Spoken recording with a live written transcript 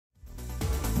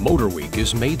MotorWeek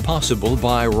is made possible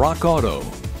by Rock Auto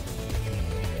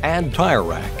and Tire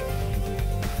Rack.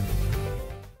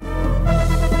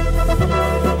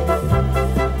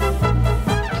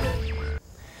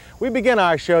 We begin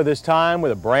our show this time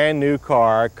with a brand new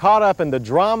car caught up in the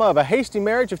drama of a hasty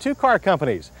marriage of two car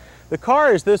companies. The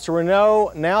car is this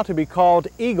Renault, now to be called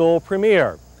Eagle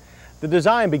Premier. The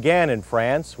design began in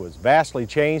France, was vastly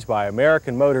changed by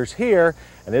American Motors here,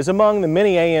 and is among the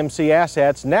many AMC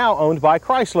assets now owned by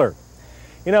Chrysler.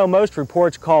 You know, most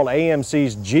reports call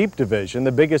AMC's Jeep division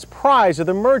the biggest prize of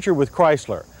the merger with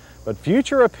Chrysler, but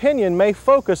future opinion may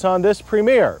focus on this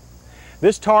Premier.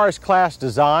 This Taurus class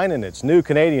design and its new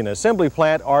Canadian assembly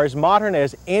plant are as modern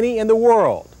as any in the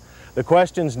world. The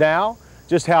questions now,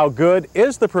 just how good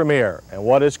is the Premier and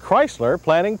what is Chrysler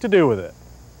planning to do with it?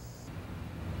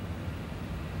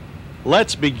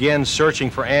 Let's begin searching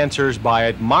for answers by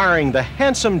admiring the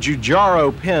handsome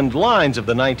Giugiaro pinned lines of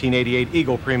the 1988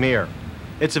 Eagle Premier.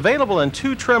 It's available in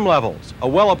two trim levels, a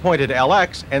well-appointed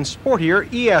LX and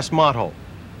sportier ES model.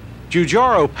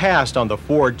 Giugiaro passed on the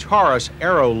Ford Taurus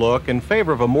Aero look in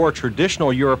favor of a more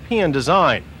traditional European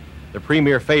design. The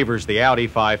Premier favors the Audi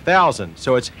 5000,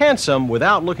 so it's handsome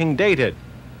without looking dated.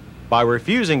 By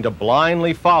refusing to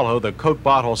blindly follow the Coke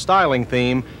bottle styling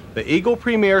theme, the Eagle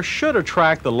Premier should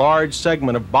attract the large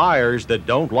segment of buyers that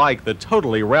don't like the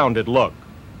totally rounded look.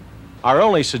 Our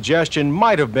only suggestion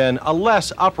might have been a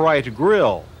less upright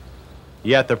grille.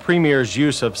 Yet the Premier's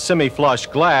use of semi-flush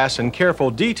glass and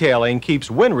careful detailing keeps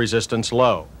wind resistance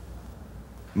low.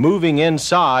 Moving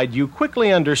inside, you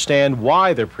quickly understand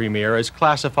why the Premier is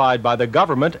classified by the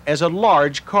government as a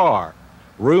large car.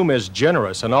 Room is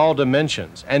generous in all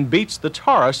dimensions and beats the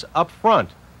Taurus up front.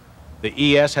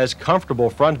 The ES has comfortable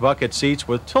front bucket seats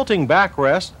with tilting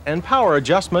backrest, and power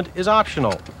adjustment is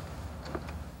optional.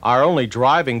 Our only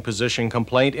driving position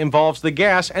complaint involves the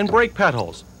gas and brake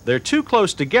pedals. They're too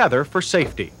close together for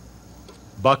safety.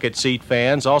 Bucket seat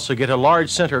fans also get a large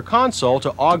center console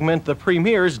to augment the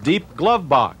Premier's deep glove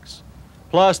box.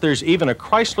 Plus, there's even a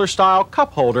Chrysler-style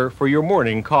cup holder for your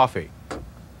morning coffee.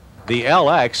 The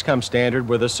LX comes standard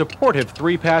with a supportive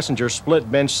three-passenger split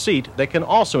bench seat that can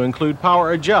also include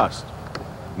power adjust.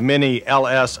 Many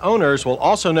LS owners will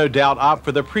also no doubt opt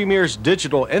for the Premier's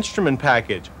digital instrument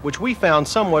package, which we found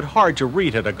somewhat hard to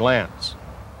read at a glance.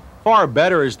 Far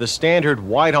better is the standard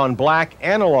white-on-black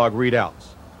analog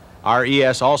readouts. Our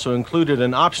ES also included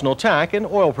an optional tach and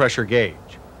oil pressure gauge.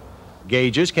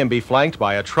 Gauges can be flanked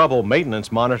by a trouble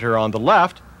maintenance monitor on the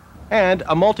left and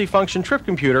a multifunction trip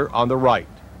computer on the right.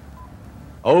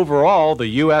 Overall, the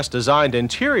US-designed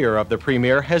interior of the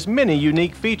Premier has many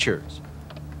unique features.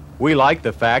 We like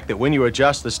the fact that when you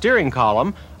adjust the steering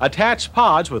column, attached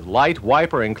pods with light,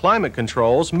 wiper, and climate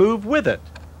controls move with it.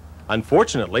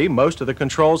 Unfortunately, most of the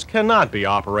controls cannot be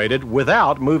operated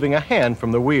without moving a hand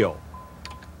from the wheel.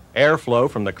 Airflow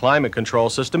from the climate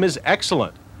control system is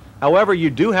excellent. However,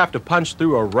 you do have to punch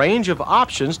through a range of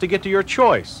options to get to your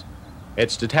choice.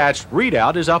 Its detached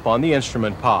readout is up on the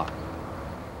instrument pod.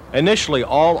 Initially,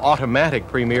 all automatic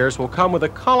Premiers will come with a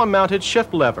column-mounted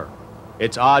shift lever.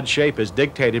 Its odd shape is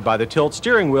dictated by the tilt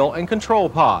steering wheel and control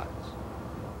pods.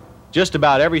 Just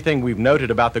about everything we've noted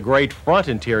about the great front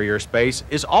interior space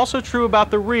is also true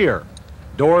about the rear.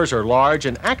 Doors are large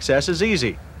and access is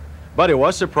easy. But it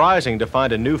was surprising to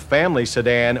find a new family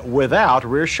sedan without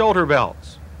rear shoulder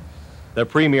belts. The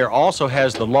Premier also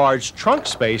has the large trunk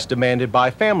space demanded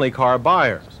by family car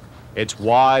buyers. It's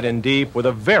wide and deep with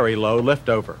a very low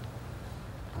liftover.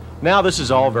 Now this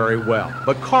is all very well,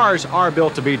 but cars are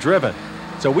built to be driven.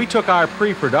 So we took our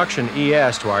pre-production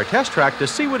ES to our test track to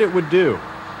see what it would do.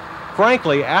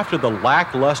 Frankly, after the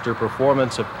lackluster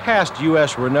performance of past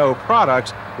US Renault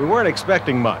products, we weren't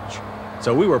expecting much.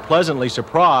 So we were pleasantly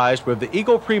surprised with the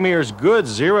Eagle Premier's good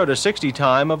 0 to 60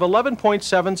 time of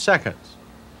 11.7 seconds.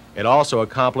 It also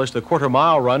accomplished the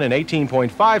quarter-mile run in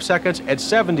 18.5 seconds at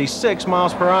 76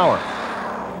 miles per hour.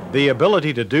 The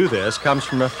ability to do this comes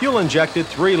from a fuel-injected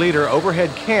 3-liter overhead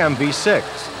cam V6.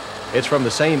 It's from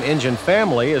the same engine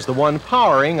family as the one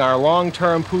powering our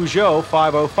long-term Peugeot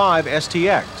 505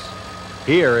 STX.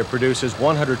 Here it produces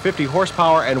 150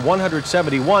 horsepower and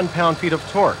 171 pound-feet of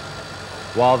torque.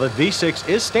 While the V6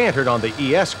 is standard on the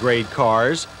ES grade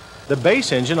cars, the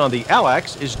base engine on the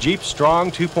LX is Jeep's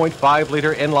strong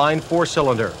 2.5-liter inline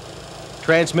 4-cylinder.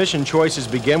 Transmission choices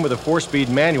begin with a 4-speed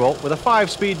manual with a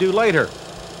 5-speed due later.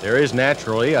 There is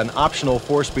naturally an optional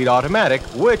 4-speed automatic,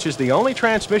 which is the only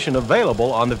transmission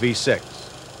available on the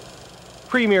V6.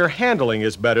 Premier handling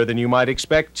is better than you might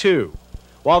expect too.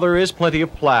 While there is plenty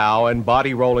of plow and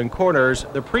body roll in corners,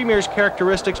 the Premier's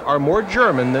characteristics are more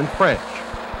German than French.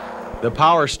 The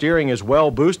power steering is well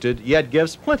boosted, yet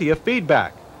gives plenty of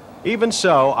feedback. Even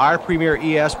so, our Premier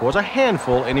ES was a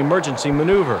handful in emergency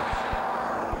maneuvers.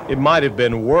 It might have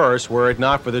been worse were it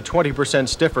not for the 20%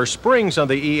 stiffer springs on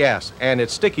the ES and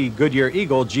its sticky Goodyear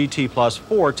Eagle GT Plus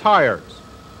 4 tires.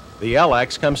 The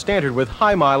LX comes standard with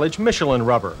high-mileage Michelin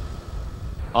rubber.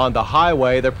 On the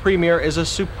highway, the Premier is a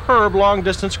superb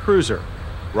long-distance cruiser.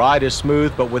 Ride is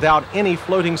smooth but without any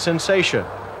floating sensation.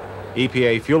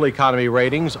 EPA fuel economy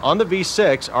ratings on the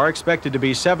V6 are expected to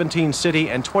be 17 city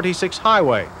and 26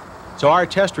 highway, so our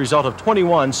test result of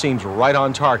 21 seems right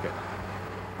on target.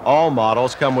 All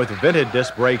models come with vented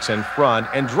disc brakes in front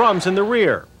and drums in the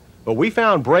rear, but we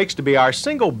found brakes to be our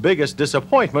single biggest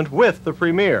disappointment with the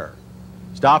Premier.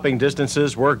 Stopping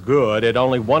distances were good at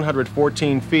only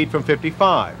 114 feet from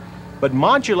 55, but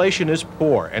modulation is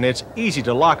poor and it's easy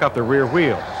to lock up the rear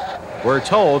wheels. We're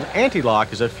told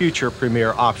anti-lock is a future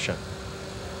Premier option.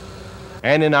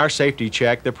 And in our safety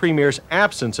check, the Premier's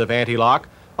absence of anti-lock,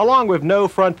 along with no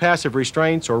front passive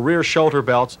restraints or rear shoulder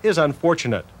belts, is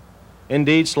unfortunate.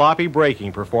 Indeed, sloppy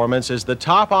braking performance is the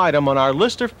top item on our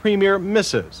list of Premier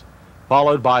misses,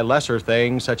 followed by lesser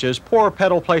things such as poor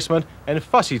pedal placement and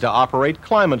fussy-to-operate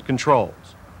climate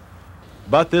controls.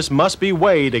 But this must be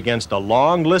weighed against a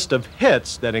long list of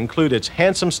hits that include its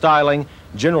handsome styling,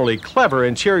 generally clever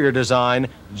interior design,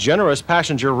 generous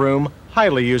passenger room,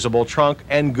 highly usable trunk,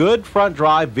 and good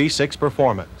front-drive V6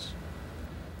 performance.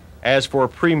 As for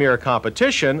Premier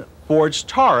competition, Ford's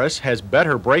Taurus has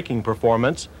better braking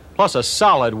performance, plus a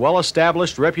solid,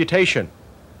 well-established reputation.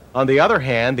 On the other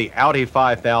hand, the Audi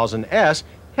 5000S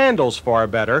handles far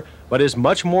better, but is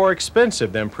much more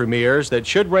expensive than Premiers that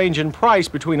should range in price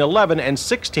between $11,000 and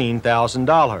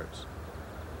 $16,000.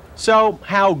 So,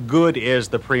 how good is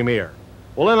the Premier?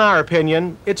 Well, in our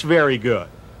opinion, it's very good,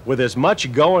 with as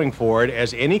much going for it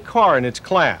as any car in its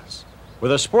class.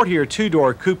 With a sportier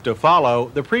two-door coupe to follow,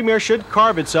 the Premier should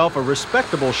carve itself a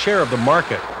respectable share of the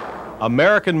market.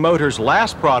 American Motors'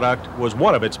 last product was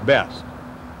one of its best.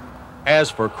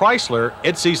 As for Chrysler,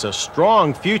 it sees a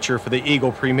strong future for the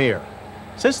Eagle Premier.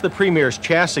 Since the Premier's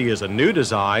chassis is a new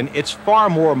design, it's far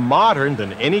more modern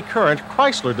than any current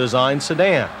Chrysler-designed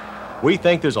sedan. We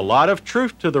think there's a lot of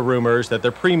truth to the rumors that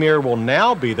the Premier will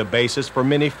now be the basis for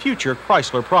many future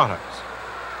Chrysler products.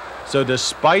 So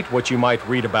despite what you might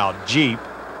read about Jeep,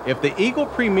 if the Eagle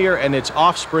Premier and its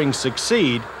offspring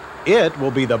succeed, it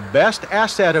will be the best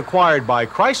asset acquired by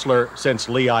Chrysler since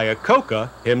Lee Iacocca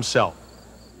himself.